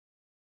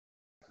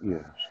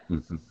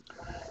Yes.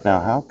 Now,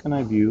 how can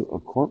I view a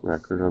court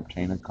record or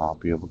obtain a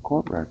copy of a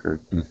court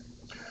record?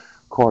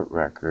 Court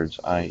records,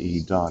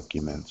 i.e.,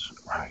 documents,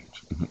 right,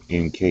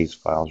 in case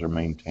files are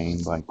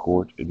maintained by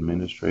court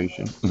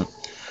administration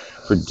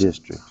for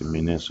district and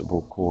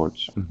municipal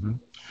courts,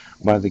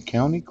 by the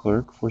county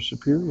clerk for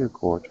superior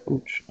court,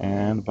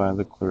 and by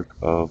the clerk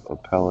of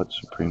appellate,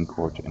 Supreme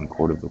Court, and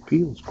Court of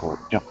Appeals court.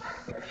 Yeah.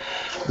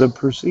 The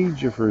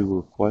procedure for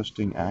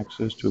requesting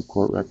access to a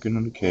court record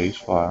in a case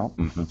file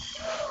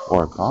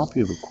or a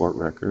copy of a court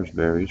record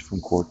varies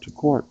from court to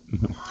court.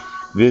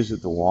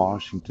 Visit the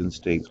Washington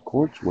State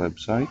Courts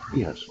website,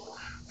 yes,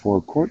 for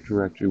a court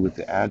directory with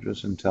the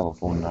address and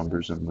telephone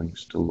numbers and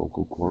links to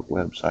local court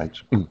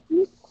websites.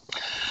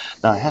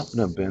 Now, I happen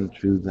to have been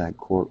through that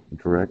court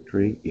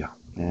directory, yeah,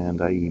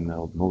 and I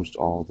emailed most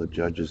all the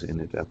judges in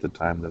it at the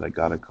time that I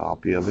got a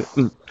copy of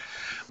it.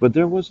 But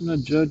there wasn't a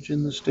judge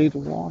in the state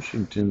of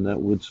Washington that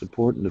would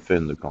support and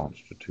defend the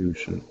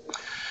Constitution.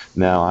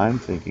 Now, I'm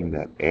thinking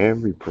that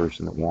every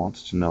person that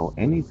wants to know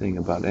anything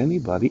about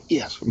anybody,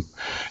 yes,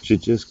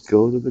 should just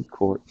go to the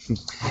court.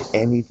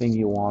 Anything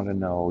you want to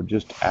know,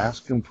 just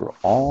ask them for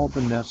all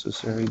the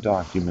necessary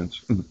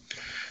documents.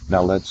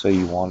 Now, let's say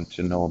you wanted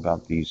to know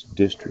about these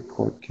district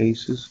court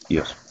cases.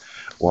 Yes,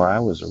 where I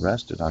was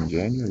arrested on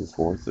January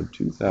 4th of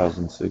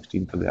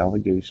 2016 for the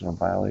allegation of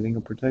violating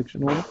a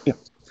protection order. Yeah,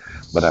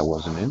 but I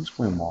wasn't in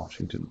Sequim,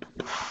 Washington.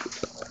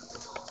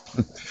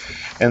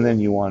 And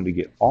then you wanted to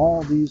get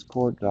all these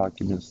court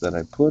documents that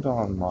I put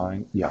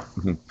online. Yeah,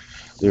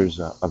 there's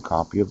a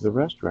copy of the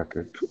arrest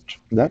record.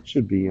 That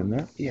should be in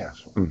there.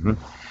 Yes.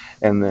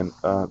 And then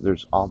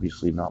there's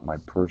obviously not my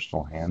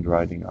personal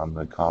handwriting on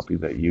the copy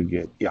that you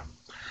get. Yeah.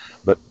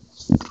 But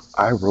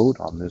I wrote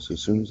on this as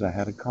soon as I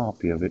had a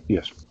copy of it.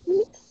 Yes.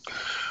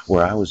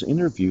 Where I was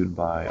interviewed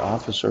by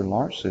Officer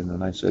Larson,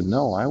 and I said,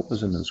 no, I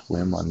wasn't in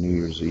Sequim on New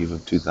Year's Eve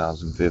of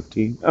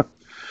 2015.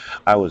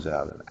 I was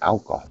out at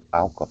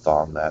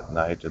Alcathon that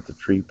night at the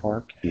tree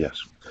park.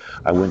 Yes.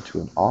 I went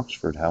to an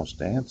Oxford House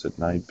dance at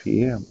 9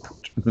 p.m.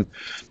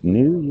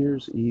 New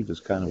Year's Eve is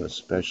kind of a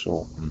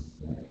special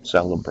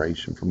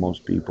celebration for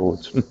most people.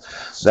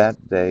 It's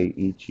that day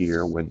each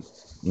year when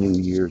New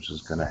Year's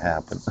is going to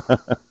happen.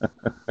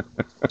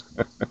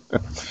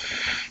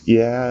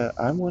 Yeah,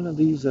 I'm one of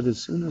these that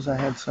as soon as I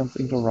had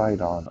something to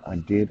write on, I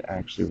did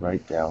actually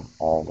write down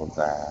all of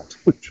that.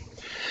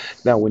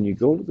 Now, when you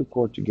go to the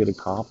court to get a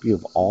copy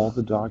of all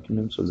the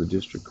documents of the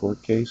district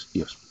court case,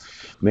 yes,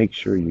 make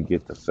sure you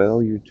get the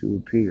failure to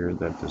appear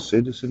that the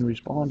citizen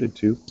responded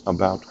to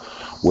about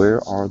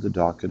where are the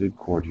docketed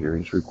court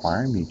hearings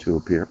requiring me to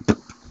appear.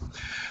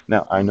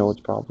 Now, I know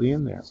it's probably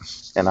in there,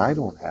 and I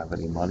don't have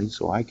any money,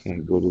 so I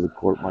can't go to the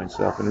court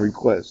myself and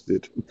request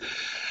it.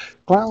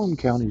 Clallam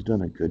County's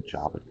done a good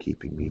job of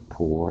keeping me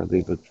poor.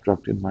 They've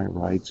obstructed my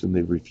rights and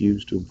they've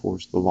refused to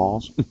enforce the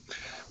laws.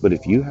 But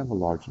if you have a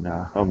large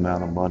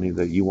amount of money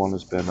that you want to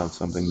spend on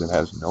something that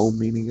has no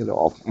meaning at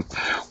all,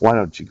 why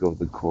don't you go to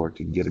the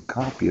court and get a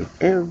copy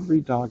of every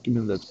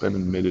document that's been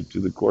admitted to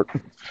the court?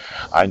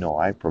 I know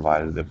I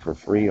provided it for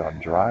free on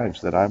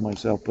drives that I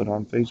myself put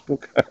on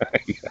Facebook.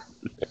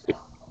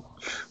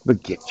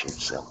 But get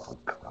yourself a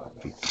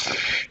copy.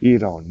 You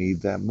don't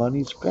need that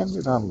money. Spend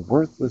it on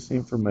worthless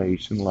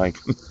information like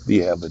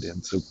the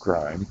evidence of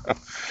crime.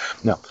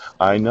 Now,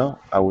 I know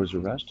I was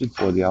arrested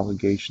for the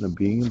allegation of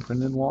being in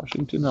Brendan,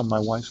 Washington on my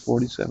wife's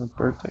 47th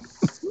birthday.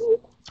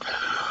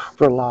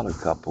 For a lot of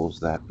couples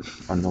that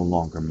are no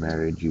longer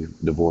married, you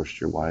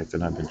divorced your wife,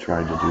 and I've been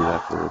trying to do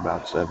that for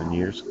about 7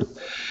 years.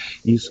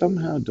 You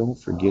somehow don't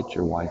forget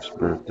your wife's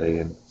birthday,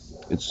 and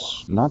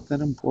it's not that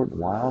important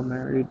while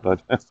married,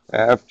 but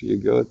after you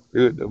go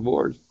through a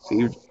divorce, it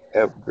seems to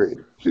have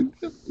greater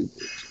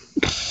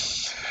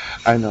significance.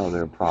 I know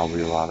there are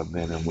probably a lot of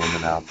men and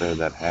women out there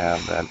that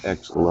have that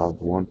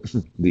ex-loved one,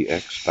 the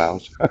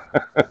ex-spouse.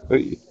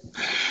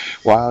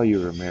 While you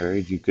were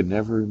married, you could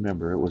never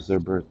remember it was their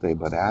birthday,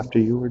 but after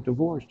you were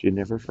divorced, you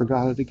never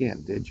forgot it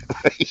again, did you?